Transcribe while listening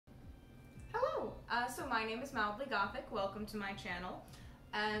So my name is Mildly Gothic, welcome to my channel,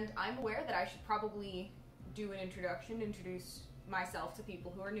 and I'm aware that I should probably do an introduce myself to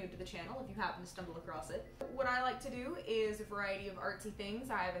people who are new to the channel if you happen to stumble across it. What I like to do is a variety of artsy things.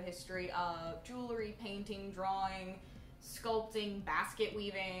 I have a history of jewelry, painting, drawing, sculpting, basket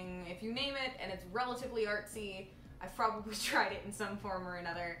weaving, if you name it, and it's relatively artsy. I've probably tried it in some form or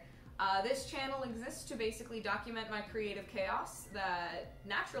another. This channel exists to basically document my creative chaos that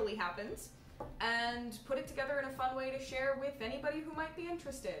naturally happens and put it together in a fun way to share with anybody who might be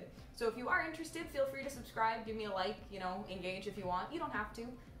interested. So if you are interested, feel free to subscribe, give me a like, engage if you want. You don't have to.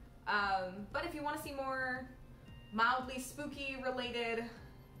 But if you want to see more mildly spooky related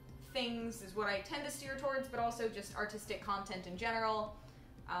things is what I tend to steer towards, but also just artistic content in general,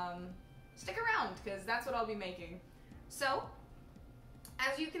 stick around because that's what I'll be making. So,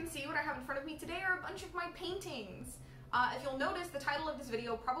 as you can see, what I have in front of me today are a bunch of my paintings. If you'll notice, the title of this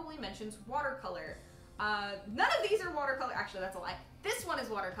video probably mentions watercolor. None of these are watercolor. Actually, that's a lie. This one is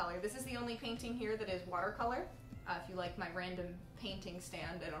watercolor. This is the only painting here that is watercolor. If you like my random painting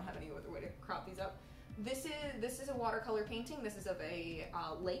stand, I don't have any other way to crop these up. This is a watercolor painting. This is of a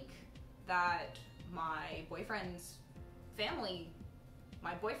lake that my boyfriend's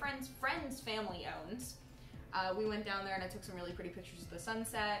friend's family owns. We went down there and I took some really pretty pictures of the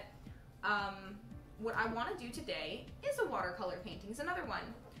sunset. What I want to do today is a watercolor painting. It's another one.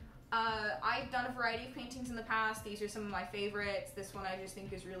 I've done a variety of paintings in the past. These are some of my favorites. This one I just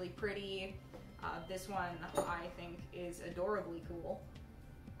think is really pretty. This one I think is adorably cool.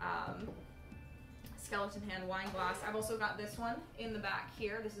 Skeleton hand wine glass. I've also got this one in the back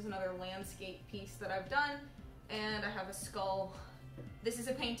here. This is another landscape piece that I've done. And I have a skull. This is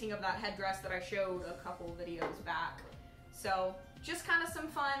a painting of that headdress that I showed a couple videos back. So just kind of some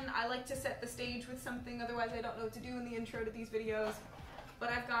fun. I like to set the stage with something, otherwise I don't know what to do in the intro to these videos. But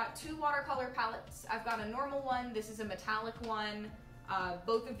I've got two watercolor palettes. I've got a normal one. This is a metallic one.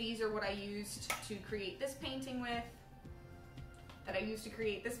 Both of these are what I used to create this painting with.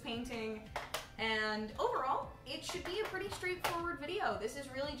 And overall, it should be a pretty straightforward video. This is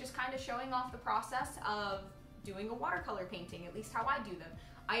really just kind of showing off the process of doing a watercolor painting, at least how I do them.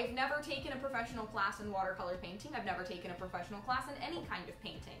 I have never taken a professional class in watercolor painting. I've never taken a professional class in any kind of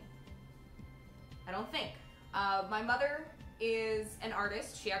painting. I don't think. My mother is an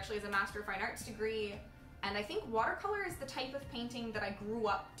artist. She actually has a Master of Fine Arts degree, and I think watercolor is the type of painting that I grew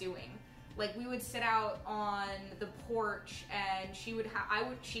up doing. Like, we would sit out on the porch and she would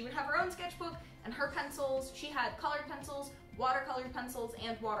have her own sketchbook and her pencils. She had colored pencils, watercolored pencils,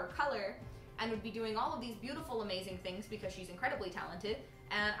 and watercolor, and would be doing all of these beautiful, amazing things because she's incredibly talented.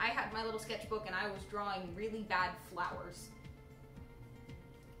 And I had my little sketchbook and I was drawing really bad flowers.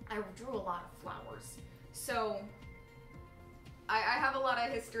 I drew a lot of flowers. So I have a lot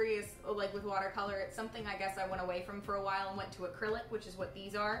of history like with watercolor. It's something I guess I went away from for a while and went to acrylic, which is what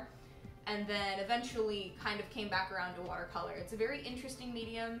these are. And then eventually kind of came back around to watercolor. It's a very interesting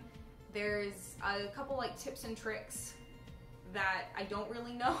medium. There's a couple like tips and tricks that I don't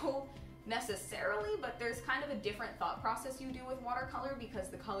really know necessarily, but there's kind of a different thought process you do with watercolor because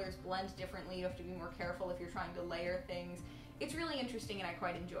the colors blend differently. You have to be more careful if you're trying to layer things. It's really interesting and I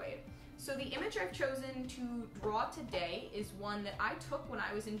quite enjoy it. So the image I've chosen to draw today is one that I took when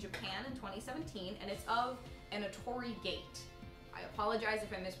I was in Japan in 2017, and it's of an Torii gate. I apologize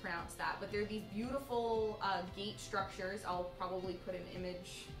if I mispronounced that, but they're these beautiful gate structures. I'll probably put an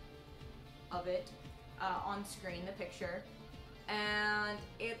image of it on screen, the picture. And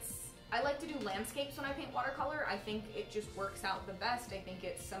I like to do landscapes when I paint watercolor. I think it just works out the best. I think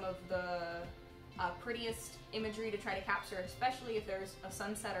it's some of the prettiest imagery to try to capture, especially if there's a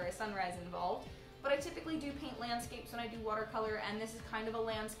sunset or a sunrise involved. But I typically do paint landscapes when I do watercolor, and this is kind of a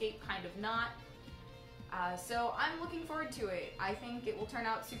landscape, kind of not. So I'm looking forward to it. I think it will turn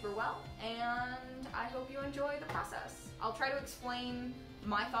out super well, and I hope you enjoy the process. I'll try to explain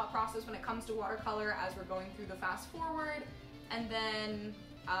my thought process when it comes to watercolor as we're going through the fast forward, and then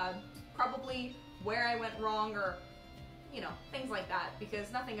probably where I went wrong or, things like that,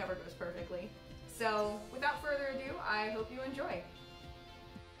 because nothing ever goes perfectly. So without further ado, I hope you enjoy.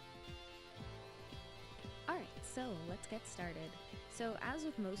 Alright, so let's get started. So as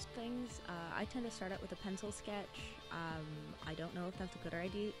with most things, I tend to start out with a pencil sketch. I don't know if that's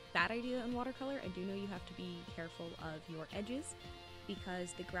a bad idea in watercolor. I do know you have to be careful of your edges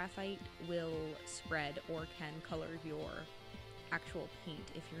because the graphite will spread or can color your actual paint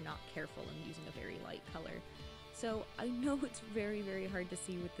if you're not careful and using a very light color. So I know it's very, very hard to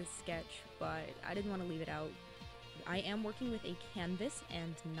see with this sketch, but I didn't want to leave it out I am working with a canvas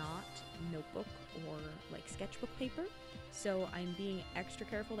and not notebook or like sketchbook paper, so I'm being extra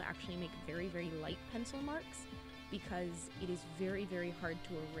careful to actually make very, very light pencil marks, because it is very, very hard to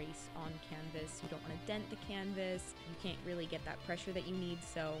erase on canvas. You don't want to dent the canvas, you can't really get that pressure that you need,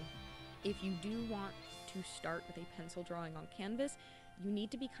 so if you do want to start with a pencil drawing on canvas, you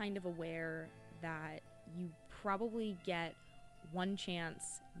need to be kind of aware that you probably get one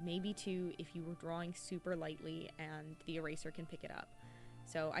chance, maybe two, if you were drawing super lightly and the eraser can pick it up.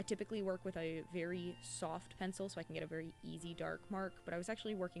 So I typically work with a very soft pencil so I can get a very easy dark mark, but I was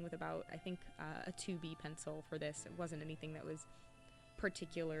actually working with about, I think, a 2B pencil for this. It wasn't anything that was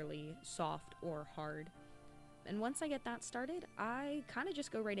particularly soft or hard. And once I get that started, I kind of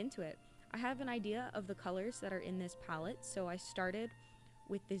just go right into it. I have an idea of the colors that are in this palette, so I started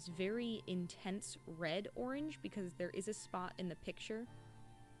with this very intense red orange because there is a spot in the picture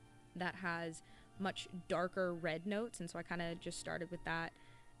that has much darker red notes, and so I kind of just started with that.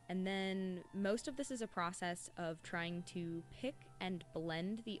 And then most of this is a process of trying to pick and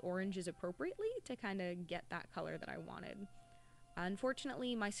blend the oranges appropriately to kind of get that color that I wanted.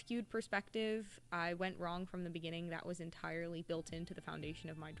 Unfortunately, my skewed perspective, I went wrong from the beginning. That was entirely built into the foundation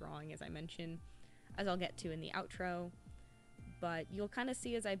of my drawing, as I mentioned, as I'll get to in the outro. But you'll kind of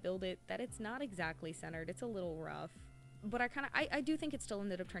see as I build it that it's not exactly centered. It's a little rough. But I do think it still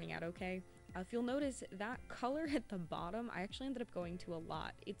ended up turning out okay. If you'll notice, that color at the bottom, I actually ended up going to a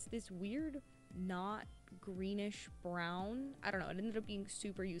lot. It's this weird, not greenish brown. I don't know, it ended up being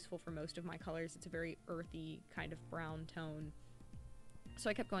super useful for most of my colors. It's a very earthy kind of brown tone. So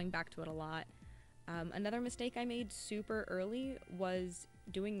I kept going back to it a lot. Another mistake I made super early was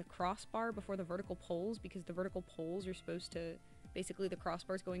doing the crossbar before the vertical poles, because the vertical poles are supposed to, basically the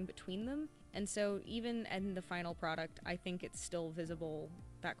crossbars going between them. And so even in the final product, I think it's still visible,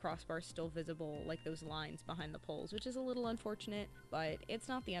 that crossbar is still visible, like those lines behind the poles, which is a little unfortunate, but it's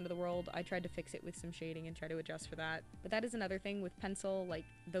not the end of the world. I tried to fix it with some shading and try to adjust for that. But that is another thing with pencil, like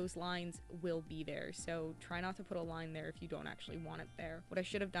those lines will be there, so try not to put a line there if you don't actually want it there. What I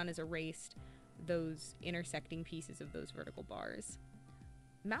should have done is erased those intersecting pieces of those vertical bars.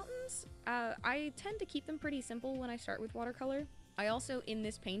 Mountains, I tend to keep them pretty simple when I start with watercolor. I also, in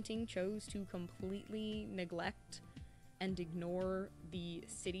this painting, chose to completely neglect and ignore the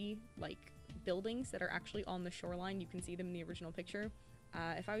city, like, buildings that are actually on the shoreline. You can see them in the original picture.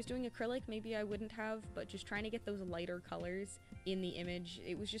 If I was doing acrylic, maybe I wouldn't have, but just trying to get those lighter colors in the image,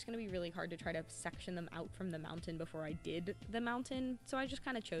 it was just going to be really hard to try to section them out from the mountain before I did the mountain, so I just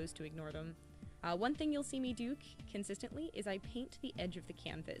kind of chose to ignore them. One thing you'll see me do consistently is I paint the edge of the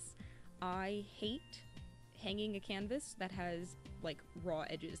canvas. I hate hanging a canvas that has like raw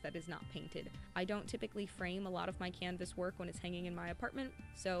edges that is not painted. I don't typically frame a lot of my canvas work when it's hanging in my apartment,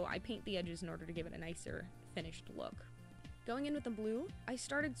 so I paint the edges in order to give it a nicer finished look. Going in with the blue, I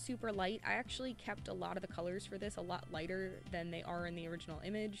started super light. I actually kept a lot of the colors for this a lot lighter than they are in the original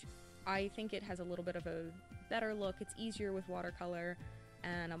image. I think it has a little bit of a better look. It's easier with watercolor,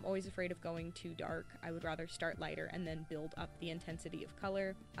 and I'm always afraid of going too dark. I would rather start lighter and then build up the intensity of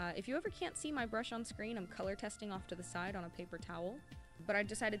color. If you ever can't see my brush on screen, I'm color testing off to the side on a paper towel, but I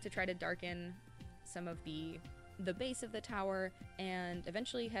decided to try to darken some of the base of the tower, and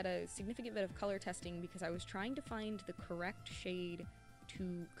eventually had a significant bit of color testing because I was trying to find the correct shade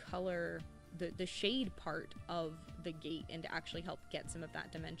to color the shade part of the gate and to actually help get some of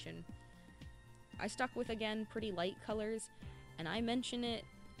that dimension. I stuck with, again, pretty light colors, and I mention it,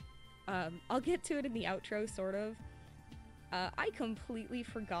 I'll get to it in the outro, sort of. I completely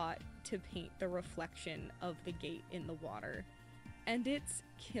forgot to paint the reflection of the gate in the water, and it's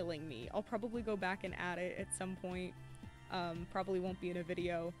killing me. I'll probably go back and add it at some point. Probably won't be in a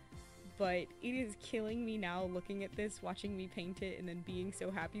video, but it is killing me now looking at this, watching me paint it, and then being so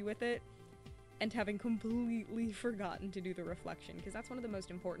happy with it, and having completely forgotten to do the reflection, because that's one of the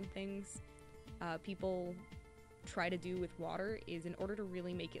most important things people try to do with water, is in order to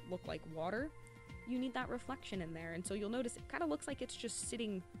really make it look like water, you need that reflection in there. And so you'll notice it kind of looks like it's just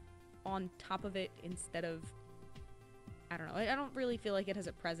sitting on top of it instead of, I don't know, I don't really feel like it has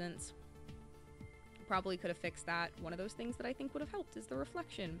a presence. Probably could have fixed that. One of those things that I think would have helped is the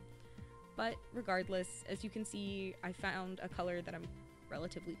reflection. But regardless, as you can see, I found a color that I'm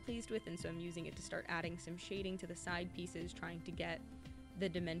relatively pleased with, and so I'm using it to start adding some shading to the side pieces, trying to get the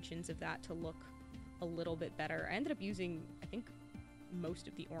dimensions of that to look a little bit better. I ended up using, I think, most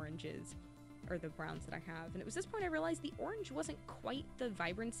of the oranges, or the browns that I have, and it was this point I realized the orange wasn't quite the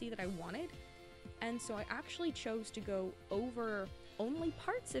vibrancy that I wanted, and so I actually chose to go over only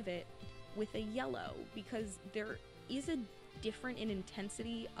parts of it with a yellow, because there is a different in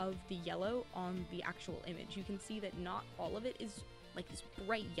intensity of the yellow on the actual image. You can see that not all of it is like this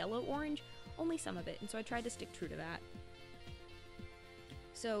bright yellow orange, only some of it, and so I tried to stick true to that.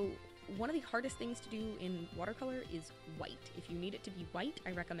 So one of the hardest things to do in watercolor is white. If you need it to be white,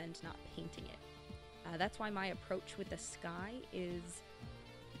 I recommend not painting it. That's why my approach with the sky is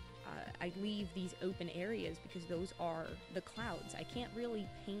I leave these open areas because those are the clouds. I can't really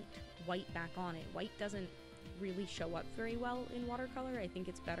paint white back on it. White doesn't really show up very well in watercolor. I think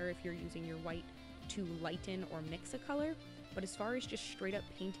it's better if you're using your white to lighten or mix a color. But as far as just straight up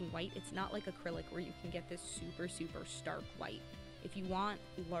painting white, it's not like acrylic where you can get this super, super stark white. If you want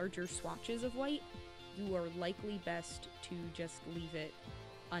larger swatches of white, you are likely best to just leave it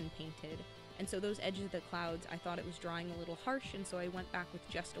unpainted. And so those edges of the clouds, I thought it was drying a little harsh, and so I went back with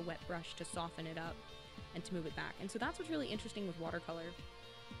just a wet brush to soften it up and to move it back. And so that's what's really interesting with watercolor,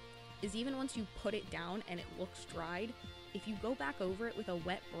 is even once you put it down and it looks dried, if you go back over it with a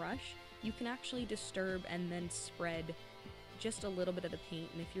wet brush, you can actually disturb and then spread just a little bit of the paint.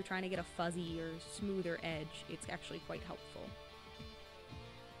 And if you're trying to get a fuzzy or smoother edge, it's actually quite helpful.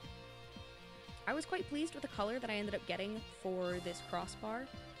 I was quite pleased with the color that I ended up getting for this crossbar.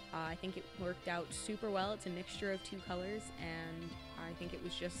 I think it worked out super well. It's a mixture of two colors, and I think it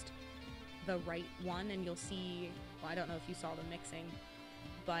was just the right one. And you'll see, well, I don't know if you saw the mixing,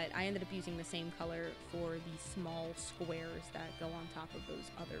 but I ended up using the same color for the small squares that go on top of those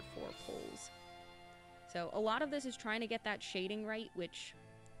other four poles. So a lot of this is trying to get that shading right, which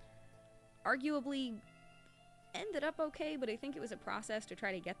arguably ended up okay, but I think it was a process to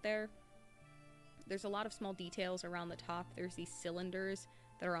try to get there. There's a lot of small details around the top. There's these cylinders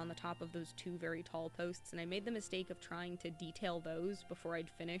that are on the top of those two very tall posts, and I made the mistake of trying to detail those before I'd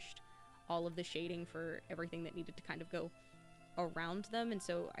finished all of the shading for everything that needed to kind of go around them, and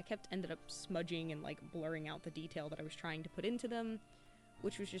so I ended up smudging and like blurring out the detail that I was trying to put into them,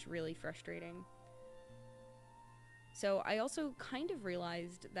 which was just really frustrating. So I also kind of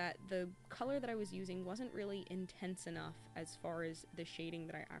realized that the color that I was using wasn't really intense enough as far as the shading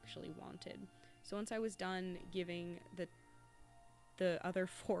that I actually wanted. So once I was done giving the other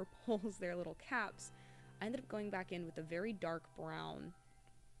four poles their little caps, I ended up going back in with a very dark brown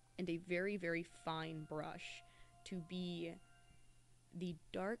and a very, very fine brush to be the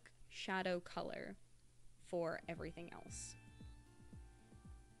dark shadow color for everything else.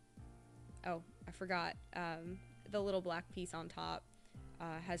 Oh, I forgot, the little black piece on top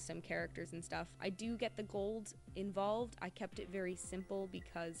has some characters and stuff. I do get the gold involved. I kept it very simple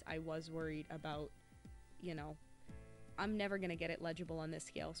because I was worried about, you know, I'm never going to get it legible on this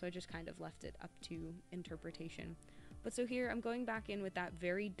scale, so I just kind of left it up to interpretation. But so here I'm going back in with that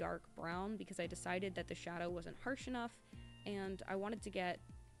very dark brown because I decided that the shadow wasn't harsh enough, and I wanted to get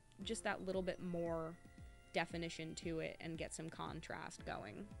just that little bit more definition to it and get some contrast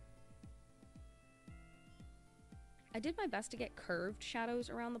going. I did my best to get curved shadows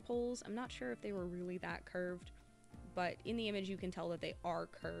around the poles. I'm not sure if they were really that curved, but in the image you can tell that they are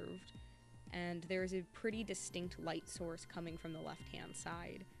curved, and there's a pretty distinct light source coming from the left-hand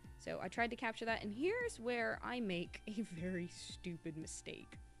side. So I tried to capture that, and here's where I make a very stupid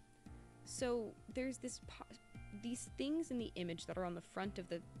mistake. So there's these things in the image that are on the front of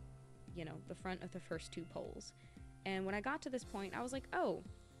the, the front of the first two poles. And when I got to this point, I was like, oh,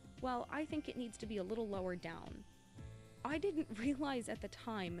 well, I think it needs to be a little lower down. I didn't realize at the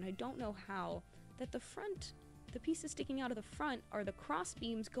time, and I don't know how, that the pieces sticking out of the front are the cross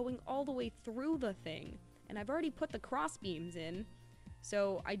beams going all the way through the thing. And I've already put the cross beams in,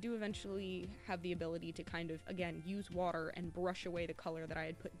 so I do eventually have the ability to kind of, again, use water and brush away the color that I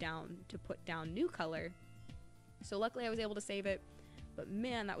had put down to put down new color. So luckily I was able to save it, but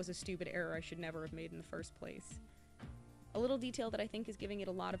man, that was a stupid error I should never have made in the first place. A little detail that I think is giving it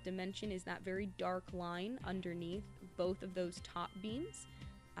a lot of dimension is that very dark line underneath both of those top beams.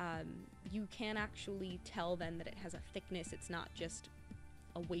 You can actually tell then that it has a thickness. It's not just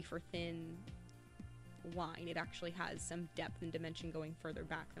a wafer thin line. It actually has some depth and dimension going further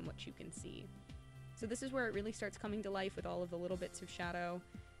back than what you can see. So this is where it really starts coming to life with all of the little bits of shadow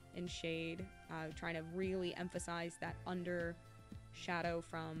and shade, trying to really emphasize that under shadow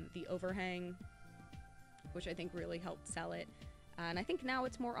from the overhang, which I think really helped sell it. And I think now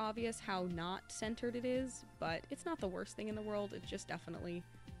it's more obvious how not centered it is, but it's not the worst thing in the world. It just definitely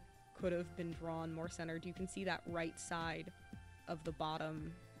could have been drawn more centered. You can see that right side of the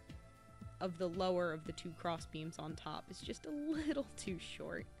bottom of the lower of the two cross beams on top is just a little too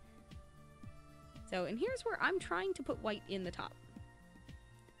short. So, and here's where I'm trying to put white in the top,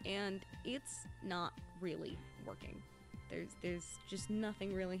 and it's not really working. There's just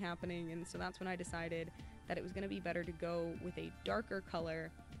nothing really happening, and so that's when I decided that it was going to be better to go with a darker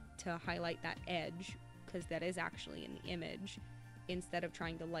color to highlight that edge, because that is actually in the image, instead of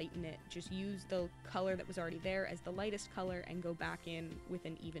trying to lighten it. Just use the color that was already there as the lightest color and go back in with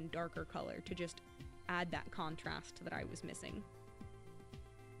an even darker color to just add that contrast that I was missing.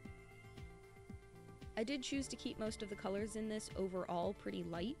 I did choose to keep most of the colors in this overall pretty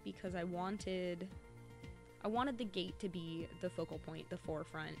light because I wanted the gate to be the focal point, the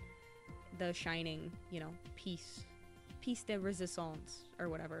forefront, the shining, you know, piece de resistance, or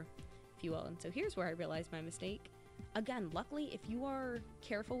whatever, if you will. And so here's where I realized my mistake. Again, luckily, if you are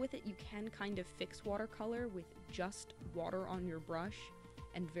careful with it, you can kind of fix watercolor with just water on your brush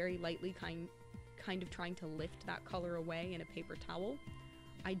and very lightly kind of trying to lift that color away in a paper towel.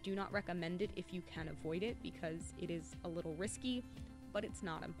 I do not recommend it if you can avoid it because it is a little risky, but it's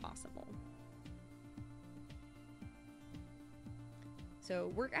not impossible.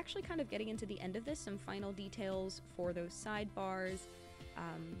 So we're actually kind of getting into the end of this, some final details for those sidebars.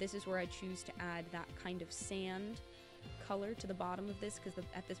 This is where I choose to add that kind of sand color to the bottom of this, because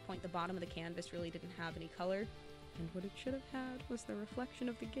at this point the bottom of the canvas really didn't have any color, and what it should have had was the reflection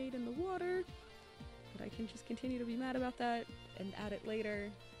of the gate in the water. But I can just continue to be mad about that and add it later.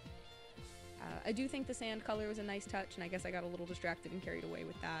 I do think the sand color was a nice touch, and I guess I got a little distracted and carried away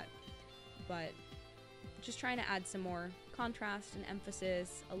with that, but just trying to add some more contrast and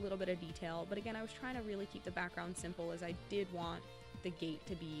emphasis, a little bit of detail. But again, I was trying to really keep the background simple, as I did want the gate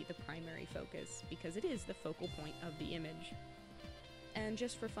to be the primary focus, because it is the focal point of the image. And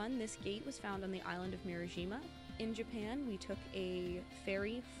just for fun, this gate was found on the island of Mirajima. In Japan, we took a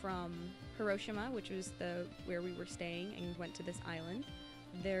ferry from Hiroshima, which was where we were staying, and went to this island.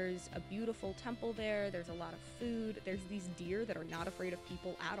 There's a beautiful temple there, there's a lot of food, there's these deer that are not afraid of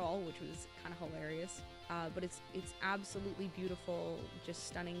people at all, which was kind of hilarious. But it's absolutely beautiful, just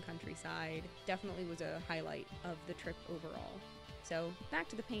stunning countryside. Definitely was a highlight of the trip overall. So back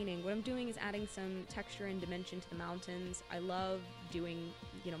to the painting, what I'm doing is adding some texture and dimension to the mountains. I love doing,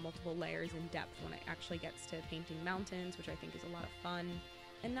 you know, multiple layers in depth when it actually gets to painting mountains, which I think is a lot of fun.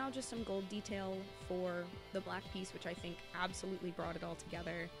 And now just some gold detail for the black piece, which I think absolutely brought it all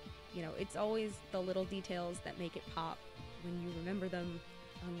together. You know, it's always the little details that make it pop when you remember them,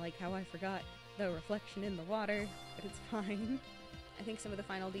 unlike how I forgot the reflection in the water, but it's fine. I think some of the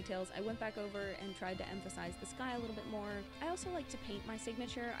final details, I went back over and tried to emphasize the sky a little bit more. I also like to paint my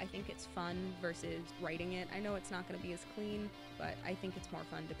signature. I think it's fun versus writing it. I know it's not going to be as clean, but I think it's more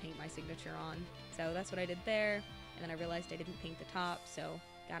fun to paint my signature on. So that's what I did there, and then I realized I didn't paint the top, so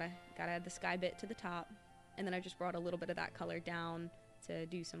gotta add the sky bit to the top. And then I just brought a little bit of that color down to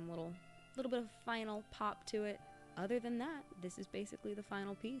do some little bit of final pop to it. Other than that, this is basically the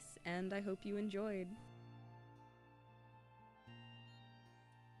final piece, and I hope you enjoyed.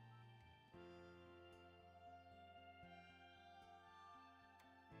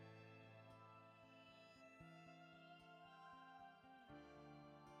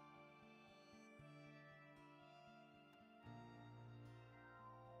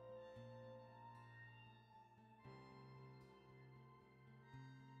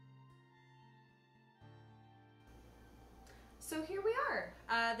 So here we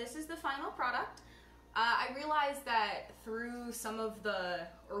are. This is the final product. I realized that through some of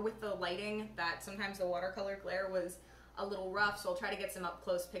with the lighting, that sometimes the watercolor glare was a little rough, so I'll try to get some up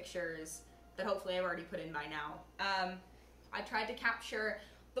close pictures that hopefully I've already put in by now. I tried to capture,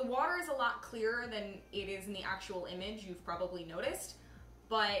 the water is a lot clearer than it is in the actual image, you've probably noticed,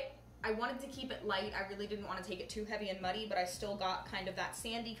 but I wanted to keep it light. I really didn't want to take it too heavy and muddy, but I still got kind of that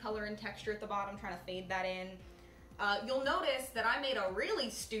sandy color and texture at the bottom, trying to fade that in. You'll notice that I made a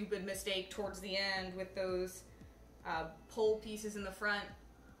really stupid mistake towards the end with those pole pieces in the front.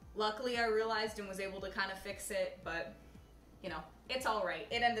 Luckily, I realized and was able to kind of fix it, but, you know, it's all right.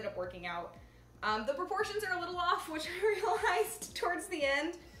 It ended up working out. The proportions are a little off, which I realized towards the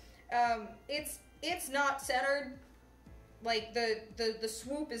end. It's not centered. Like, the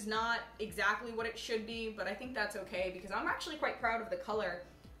swoop is not exactly what it should be, but I think that's okay because I'm actually quite proud of the color.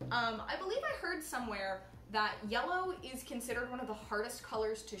 I believe I heard somewhere that yellow is considered one of the hardest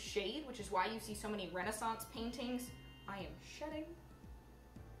colors to shade, which is why you see so many Renaissance paintings. I am shedding.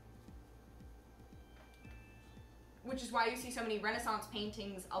 Which is why you see so many Renaissance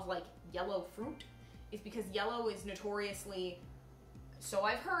paintings of like yellow fruit, is because yellow is notoriously, so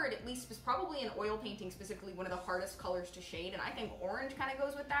I've heard, at least probably in oil painting specifically, one of the hardest colors to shade, and I think orange kind of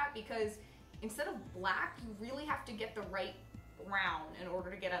goes with that because instead of black, you really have to get the right brown in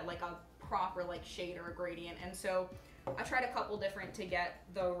order to get a proper like shade or a gradient, and so I tried a couple different to get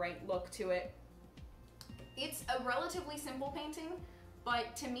the right look to it. It's a relatively simple painting,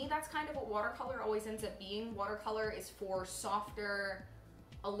 but to me that's kind of what watercolor always ends up being. Watercolor is for softer,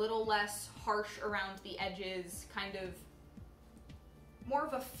 a little less harsh around the edges, kind of more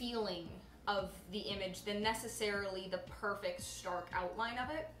of a feeling of the image than necessarily the perfect stark outline of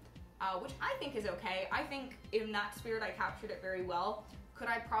it, which I think is okay. I think in that spirit I captured it very well. Could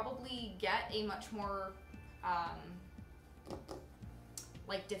I probably get a much more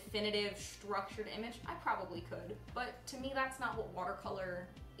like definitive, structured image? I probably could, but to me that's not what watercolor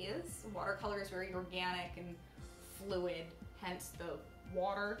is. Watercolor is very organic and fluid, hence the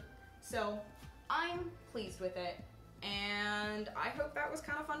water. So I'm pleased with it, and I hope that was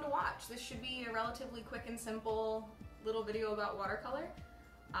kind of fun to watch. This should be a relatively quick and simple little video about watercolor.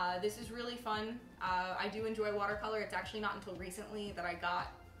 This is really fun. I do enjoy watercolor. It's actually not until recently that I got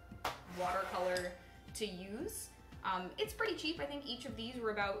watercolor to use. It's pretty cheap. I think each of these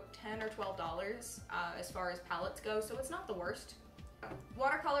were about $10 or $12 as far as palettes go, so it's not the worst.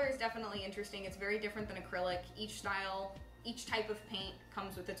 Watercolor is definitely interesting. It's very different than acrylic. Each style, each type of paint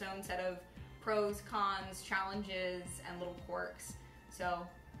comes with its own set of pros, cons, challenges, and little quirks. So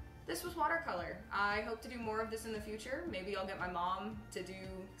this was watercolor. I hope to do more of this in the future. Maybe I'll get my mom to do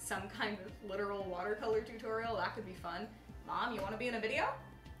some kind of literal watercolor tutorial. That could be fun. Mom, you want to be in a video?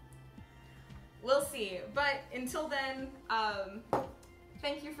 We'll see. But until then,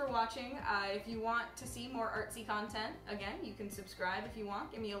 thank you for watching. If you want to see more artsy content, again, you can subscribe if you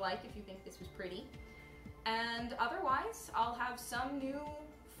want. Give me a like if you think this was pretty. And otherwise, I'll have some new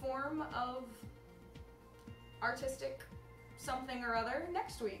form of artistic something or other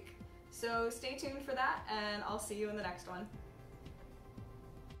next week. So stay tuned for that, and I'll see you in the next one.